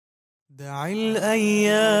دع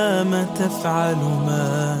الأيام تفعل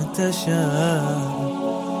ما تشاء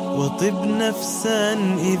وطب نفسا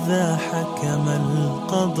إذا حكم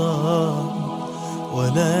القضاء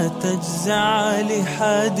ولا تجزع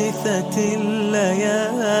لحادثة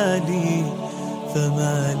الليالي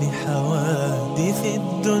فما لحوادث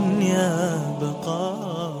الدنيا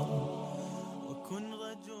بقاء وكن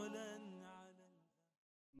رجلا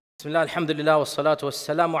بسم الله الحمد لله والصلاة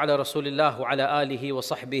والسلام على رسول الله وعلى آله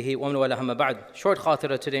وصحبه ومن والاه أما بعد. Short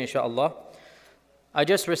khatira today inshallah. I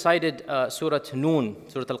just recited Surah Noon,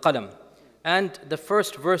 Surah Al-Qalam, and the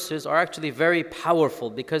first verses are actually very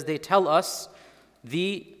powerful because they tell us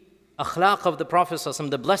the akhlaq of the Prophet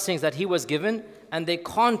ﷺ, the blessings that he was given, and they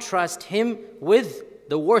contrast him with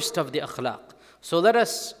the worst of the akhlaq. So let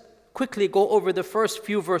us quickly go over the first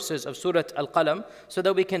few verses of Surah Al-Qalam so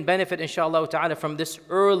that we can benefit inshallah ta'ala from this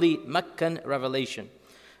early Meccan revelation.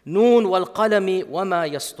 Noon wal qalami wa ma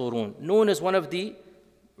yasturun. Noon is one of the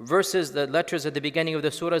verses, the letters at the beginning of the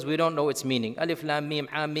surahs, we don't know its meaning. Alif, Lam, Mim,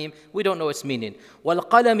 Ha, Mim, we don't know its meaning. Wal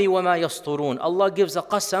qalami wa ma yasturun. Allah gives a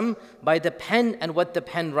qasam by the pen and what the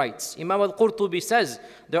pen writes. Imam al-Qurtubi says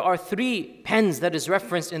there are three pens that is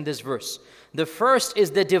referenced in this verse. The first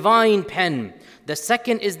is the divine pen, the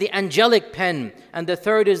second is the angelic pen, and the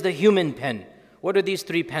third is the human pen. What are these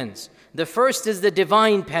three pens? The first is the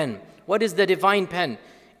divine pen. What is the divine pen?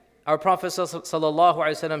 Our Prophet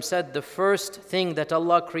ﷺ said the first thing that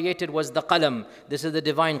Allah created was the qalam. This is the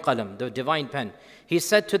divine qalam, the divine pen. He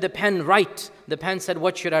said to the pen, write. The pen said,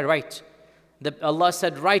 what should I write? Allah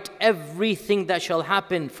said, write everything that shall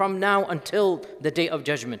happen from now until the day of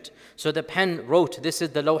judgment. So the pen wrote, this is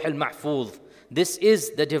the Lawh al-Mahfuz. This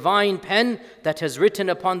is the divine pen that has written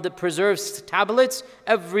upon the preserved tablets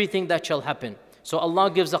everything that shall happen. So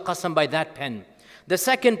Allah gives a qasam by that pen. The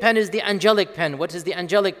second pen is the angelic pen. What is the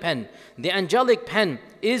angelic pen? The angelic pen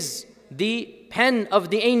is the pen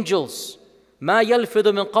of the angels. مَا يَلْفِظُ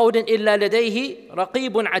مِنْ قَوْلٍ إِلَّا لَدَيْهِ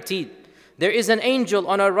رَقِيبٌ عَتِيدٌ. There is an angel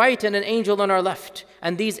on our right and an angel on our left.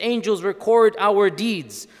 And these angels record our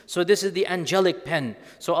deeds. So this is the angelic pen.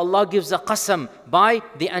 So Allah gives a qasam by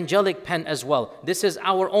the angelic pen as well. This is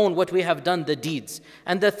our own, what we have done, the deeds.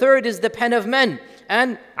 And the third is the pen of men.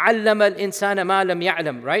 And عَلَّمَ الْإِنسَانَ مَا لَمْ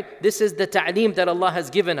يَعْلَمْ, right? This is the ta'aleem that Allah has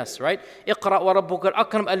given us, right? اقرأ وربك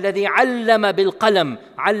الأكرم الذي علم بالقلم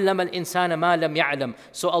علم الإنسان ما لم يعلم.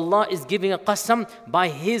 So Allah is giving a qasam by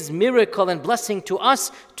His miracle and blessing to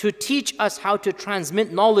us to teach us how to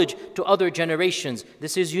transmit knowledge to other generations.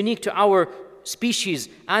 This is unique to our species.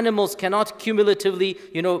 Animals cannot cumulatively,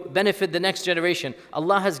 benefit the next generation.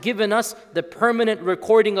 Allah has given us the permanent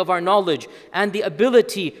recording of our knowledge and the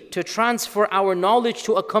ability to transfer our knowledge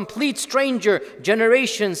to a complete stranger,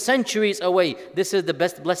 generations, centuries away. This is the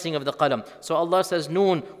best blessing of the qalam. So Allah says,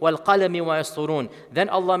 Noon wal qalami wa yasturun. Then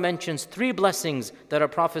Allah mentions three blessings that our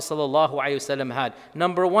Prophet ﷺ had.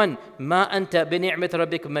 Number one, ma anta bi ni'mat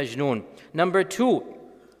rabbik majnoon. Number two,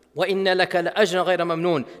 وَإِنَّ لَكَ لَأَجْرًا غَيْرَ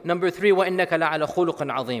مَمْنُونَ. Number three, وَإِنَّكَ لَعَلَى خُلُقٍ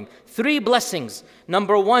عَظِيمٍ. Three blessings.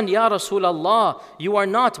 Number one, Ya Rasulullah, you are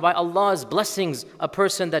not by Allah's blessings a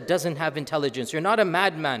person that doesn't have intelligence. You're not a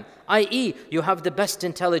madman, i.e., you have the best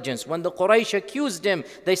intelligence. When the Quraysh accused him,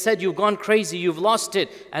 they said, you've gone crazy, you've lost it.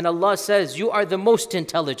 And Allah says, you are the most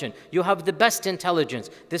intelligent. You have the best intelligence.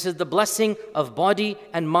 This is the blessing of body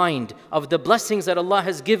and mind, of the blessings that Allah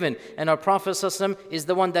has given. And our Prophet ﷺ is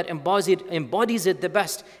the one that embodies it the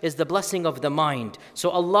best, is the blessing of the mind. So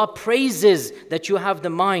Allah praises that you have the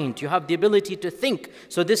mind, you have the ability to think.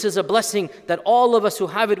 So this is a blessing that all of us who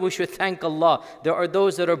have it, we should thank Allah. There are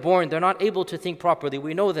those that are born, they're not able to think properly.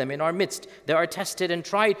 We know them in our midst. They are tested and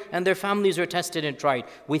tried, and their families are tested and tried.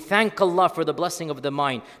 We thank Allah for the blessing of the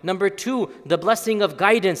mind. Number two, the blessing of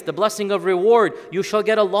guidance, the blessing of reward. You shall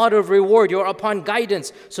get a lot of reward. You're upon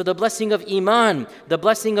guidance. So the blessing of iman, the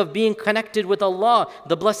blessing of being connected with Allah,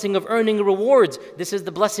 the blessing of earning rewards. This is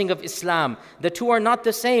the blessing of Islam. The two are not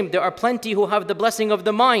the same. There are plenty who have the blessing of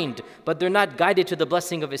the mind, but they're not guided to the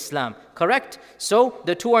blessing of Islam. Correct? So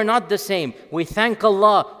the two are not the same. We thank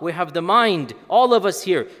Allah. We have the mind, all of us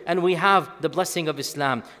here, and we have the blessing of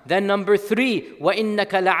Islam. Then number three, وَإِنَّكَ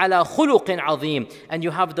لَعَلَى خُلُقٍ عَظِيمٍ. And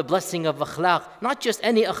you have the blessing of akhlaq. Not just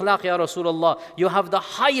any akhlaq, Ya Rasulullah. You have the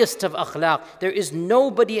highest of akhlaq. There is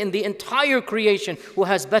nobody in the entire creation who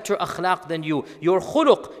has better akhlaq than you. Your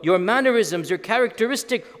khuluq, your mannerisms, your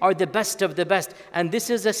characteristic are the best of the best. And this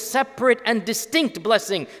is a separate and distinct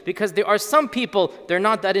blessing, because there are some people, they're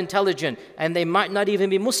not that intelligent, and they might not even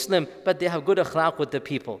be Muslim, but they have good akhlaq with the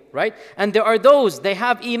people, right? And there are those, they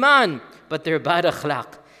have iman, but they're bad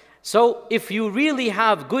akhlaq. So if you really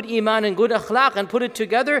have good iman and good akhlaq and put it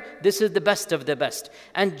together, this is the best of the best.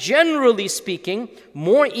 And generally speaking,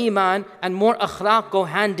 more iman and more akhlaq go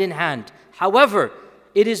hand in hand. However,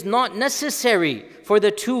 it is not necessary for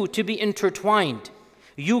the two to be intertwined.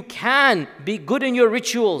 You can be good in your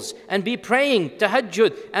rituals and be praying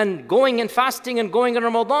tahajjud and going and fasting and going in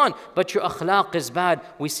Ramadan, but your akhlaq is bad.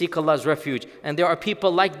 We seek Allah's refuge. And there are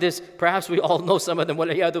people like this, perhaps we all know some of them,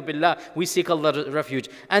 waliyadu billah, we seek Allah's refuge.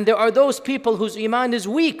 And there are those people whose iman is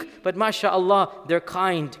weak, but mashallah, they're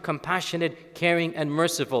kind, compassionate, caring and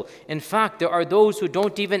merciful. In fact, there are those who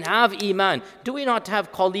don't even have iman. Do we not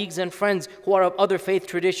have colleagues and friends who are of other faith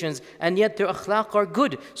traditions, and yet their akhlaq are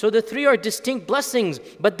good? So the three are distinct blessings.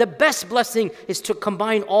 But the best blessing is to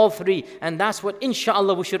combine all three. And that's what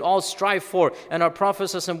inshallah we should all strive for. And our Prophet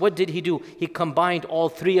ﷺ, what did he do? He combined all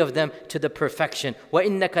three of them to the perfection.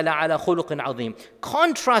 وَإِنَّكَ لَعَلَى خُلُقٍ عَظِيمٍ.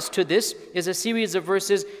 Contrast to this is a series of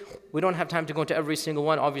verses. We don't have time to go into every single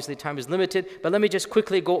one. Obviously, time is limited. But let me just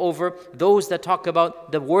quickly go over those that talk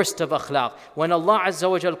about the worst of akhlaq. When Allah Azza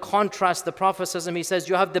wa Jal contrasts the Prophet ﷺ, he says,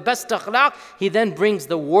 you have the best akhlaq. He then brings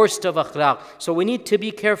the worst of akhlaq. So we need to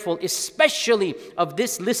be careful, especially of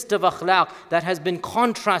this list of akhlaq that has been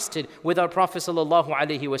contrasted with our Prophet sallallahu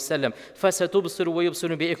alaihi wasallam. فَسَتُبْصِرُ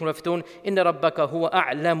وَيُبْصِرُ بِإِكْمُ رَفْتُونَ إِنَّ رَبَّكَ هُوَ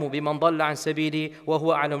أَعْلَمُ بِمَنْ ضَلَّ عَنْ سَبِيلِهِ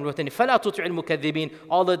وَهُوَ أَعْلَمُ بِالْمُهْتَدِينَ فَلَا تُطِعِ الْمُكَذِّبِينَ.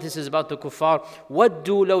 All of this is about the kuffar.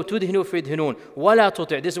 وَدُّوا لَوْ تُدْهِنُوا فَيُدْهِنُونَ وَلَا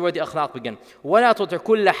تُطِعْ. This is where the akhlaq begin. وَلَا تُطِعْ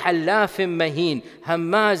كُلَّ حَلَّافٍ مَهِينٍ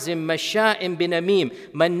هَمَّازٍ مَشَّاءٍ بِنَمِيمٍ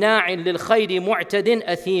مَنَّاعٍ لِلْخَيْرِ مُعْتَدٍ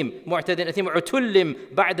أَثِيمٍ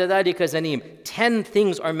عُتُلٍّ بَعْدَ ذَلِكَ زَنِيمٍ. 10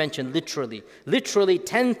 things are mentioned, literally. Literally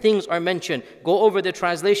 10 things are mentioned. Go over the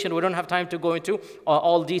translation. We don't have time to go into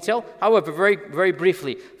all detail. However, very, very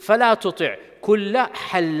briefly. فَلَا تُطِعْ كُلَّ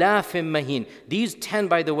حَلَّافٍ مَهِينٍ. These 10,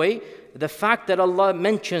 by the way, the fact that Allah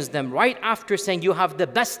mentions them right after saying you have the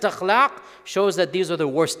best akhlaq shows that these are the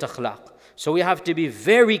worst akhlaq. So we have to be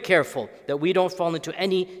very careful that we don't fall into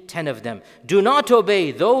any 10 of them. Do not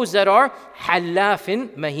obey those that are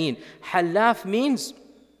halafin mahin. Halaf means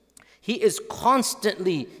he is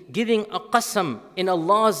constantly giving a qasam in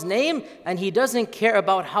Allah's name, and he doesn't care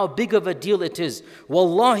about how big of a deal it is.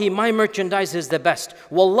 Wallahi, my merchandise is the best.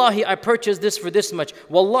 Wallahi, I purchased this for this much.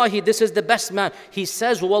 Wallahi, this is the best man. He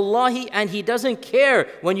says wallahi, and he doesn't care.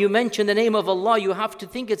 When you mention the name of Allah, you have to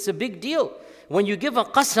think it's a big deal. When you give a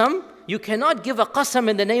qasam, you cannot give a qasam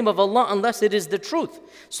in the name of Allah unless it is the truth.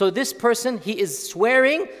 So this person, he is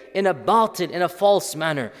swearing in a batil, in a false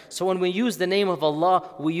manner. So when we use the name of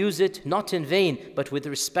Allah, we use it not in vain, but with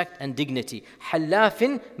respect and dignity.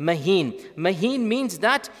 Halafin mahin. Mahin means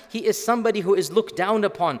that he is somebody who is looked down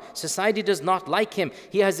upon. Society does not like him.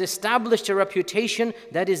 He has established a reputation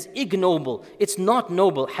that is ignoble. It's not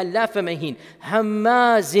noble. Halafa mahin.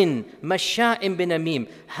 Hammazin masha'in binamim.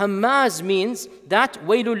 Hammaz means that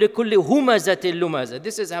wailul likulli humazatil lumaza.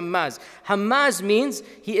 This is hammaz. Hammaz means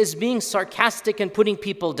he is being sarcastic and putting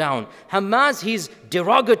people down. Hammaz, he's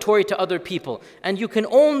derogatory to other people. And you can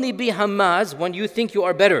only be hammaz when you think you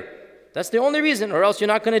are better. That's the only reason, or else you're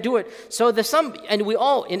not going to do it. So and we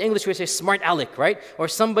all, in English we say smart aleck, right? Or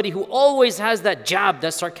somebody who always has that jab,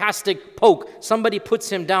 that sarcastic poke. Somebody puts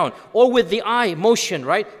him down. Or with the eye motion,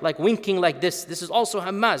 right? Like winking like this. This is also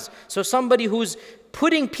hammaz. So somebody who's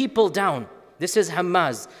putting people down. This is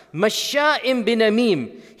hammaz. Masha'im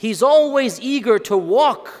binamim. He's always eager to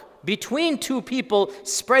walk between two people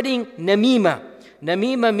spreading namima.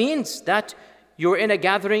 Namima means that you're in a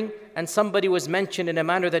gathering and somebody was mentioned in a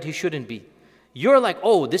manner that he shouldn't be. You're like,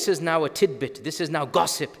 oh, this is now a tidbit. This is now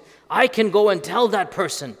gossip. I can go and tell that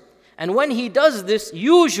person. And when he does this,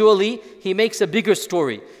 usually he makes a bigger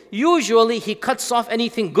story. Usually he cuts off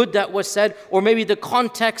anything good that was said, or maybe the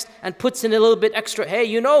context, and puts in a little bit extra. Hey,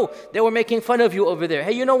 you know, they were making fun of you over there.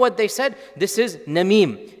 Hey, you know what they said? This is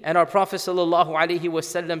namim. And our Prophet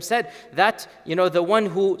ﷺ said that, you know, the one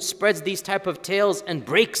who spreads these type of tales and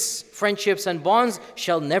breaks friendships and bonds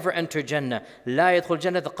shall never enter Jannah. La yadkhul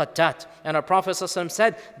Jannah qattat. And our Prophet ﷺ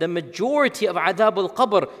said the majority of adab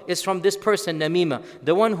al-qabr is from this person, namima.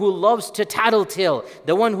 The one who loves to tattletale,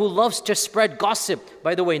 the one who loves to spread gossip.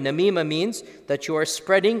 By the way, namima means that you are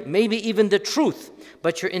spreading maybe even the truth,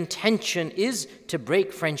 but your intention is to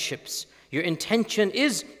break friendships. Your intention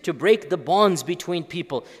is to break the bonds between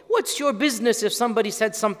people. What's your business if somebody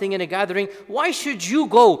said something in a gathering? Why should you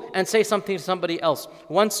go and say something to somebody else?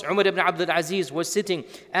 Once Umar ibn Abdul Aziz was sitting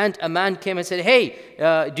and a man came and said, hey,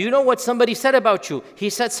 do you know what somebody said about you? He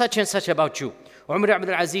said such and such about you. Umar ibn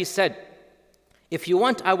Abdul Aziz said, if you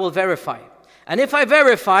want, I will verify. And if I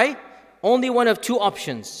verify, only one of two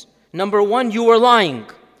options. Number one, you were lying.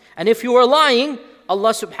 And if you were lying,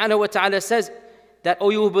 Allah subhanahu wa ta'ala says, that, oh,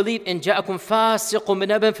 you believe in جَاءَكُمْ فَاسِقٌ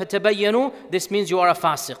بِنَبَإٍ فَتَبَيَّنُوا, this means you are a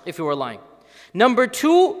fasiq if you are lying. Number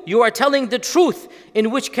two, you are telling the truth,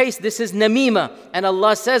 in which case this is namima. And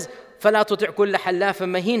Allah says, فَلَا تُطِعْ كُلَّ حَلَّافٍ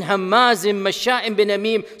مَهِينٍ هَمَّازٍ مَشَّاءٍ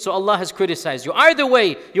بِنَمِيمٍ. So Allah has criticized you. Either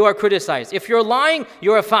way, you are criticized. If you're lying,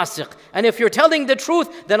 you're a fasiq. And if you're telling the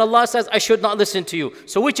truth, then Allah says, I should not listen to you.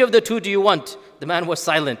 So which of the two do you want? The man was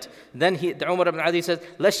silent. Then Umar ibn Adi says,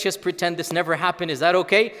 let's just pretend this never happened. Is that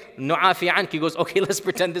okay? Nu'afi anki. He goes, okay, let's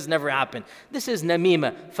pretend this never happened. This is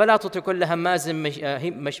namima. فَلَا تُطِعْ كُلَّ هَمَّازٍ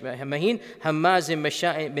مَهِينٍ هَمَّازٍ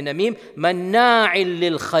مَشَّاءٍ بِنَمِيمٍ مَنَّاعٍ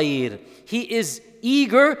لِلْخَيْرِ. He is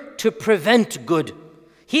eager to prevent good.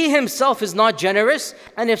 He himself is not generous,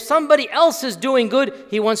 and if somebody else is doing good,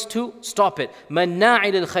 he wants to stop it. مَنَّاعٍ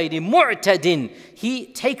لِلْخَيْرِ مُعْتَدٍ. He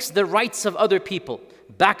takes the rights of other people.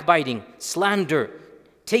 Backbiting, slander,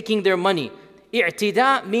 taking their money.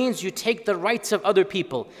 I'tida means you take the rights of other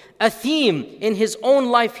people. Athim, in his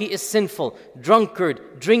own life he is sinful.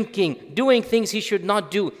 Drunkard, drinking, doing things he should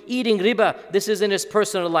not do. Eating riba, this is in his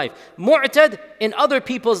personal life. Mu'tad, in other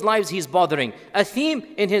people's lives he's bothering. Athim,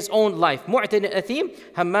 in his own life. Mu'tad and athim.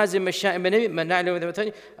 Hammazim masha'im binabi.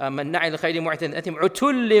 Manna'il khayri mu'tad and athim.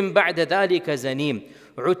 Utullim ba'da dhalika zanim.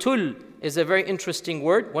 Utul is a very interesting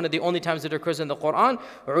word. One of the only times it occurs in the Quran.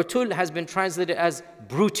 Utul has been translated as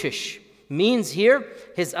brutish. Means here,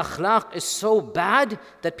 his akhlaq is so bad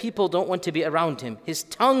that people don't want to be around him. His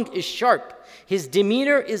tongue is sharp. His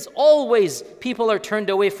demeanor is always, people are turned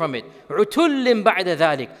away from it. عُتُلٍّ بَعْدَ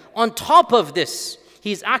ذَلِكَ. On top of this,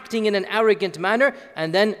 he's acting in an arrogant manner.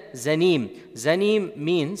 And then zanim. Zanim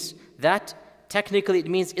means that, technically it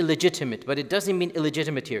means illegitimate, but it doesn't mean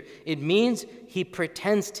illegitimate here. It means he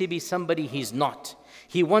pretends to be somebody he's not.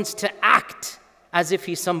 He wants to act as if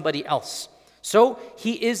he's somebody else. So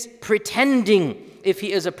he is pretending if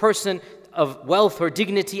he is a person of wealth or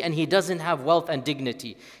dignity and he doesn't have wealth and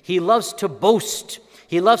dignity. He loves to boast.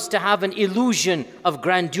 He loves to have an illusion of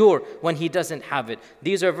grandeur when he doesn't have it.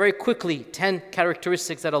 These are very quickly 10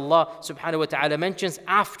 characteristics that Allah subhanahu wa ta'ala mentions.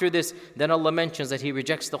 After this, then Allah mentions that he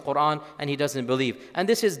rejects the Quran and he doesn't believe. And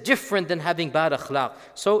this is different than having bad akhlaq.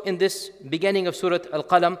 So in this beginning of Surah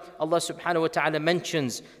Al-Qalam, Allah subhanahu wa ta'ala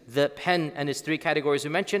mentions the pen and its 3 categories we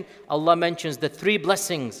mentioned. Allah mentions the 3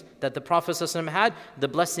 blessings that the Prophet ﷺ had: the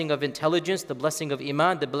blessing of intelligence, the blessing of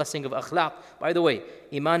iman, the blessing of akhlaq. By the way,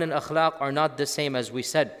 iman and akhlaq are not the same, as we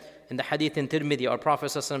said. In the hadith in Tirmidhi, our Prophet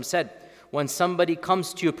ﷺ said, when somebody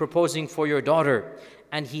comes to you proposing for your daughter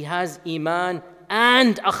and he has iman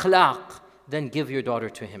and akhlaq, then give your daughter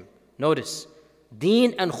to him. Notice,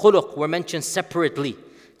 deen and khuluq were mentioned separately,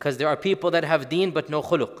 because there are people that have deen but no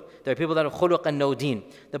khuluq. There are people that have khuluq and no deen.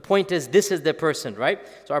 The point is, this is the person, right?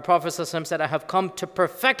 So our Prophet ﷺ said, I have come to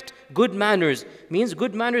perfect good manners. Means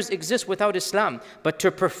good manners exist without Islam. But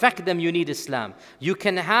to perfect them, you need Islam. You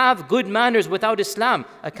can have good manners without Islam.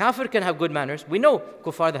 A kafir can have good manners. We know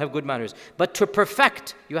kuffar that have good manners. But to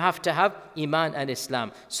perfect, you have to have iman and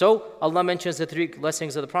Islam. So Allah mentions the 3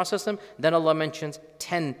 blessings of the Prophet. Then Allah mentions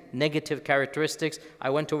 10 negative characteristics.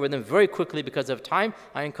 I went over them very quickly because of time.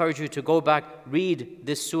 I encourage you to go back, read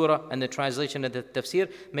this surah and the translation of the tafsir.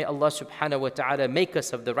 May Allah subhanahu wa ta'ala make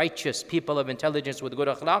us of the righteous people of intelligence with good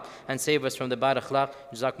akhlaq and save us from the bad akhlaq.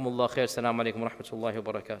 Jazakumullah khair. Assalamu alaikum wa rahmatullahi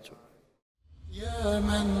wa barakatuh. يا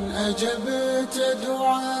من أجبت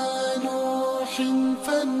دعاء نوح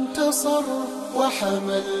فانتصر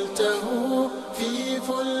وحملته في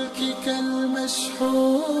فلكك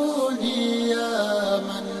المشحون يا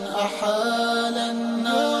من أحال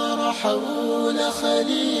النار حول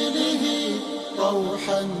خليله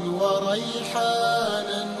روحا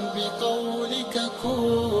وريحانا بقولك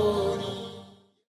كن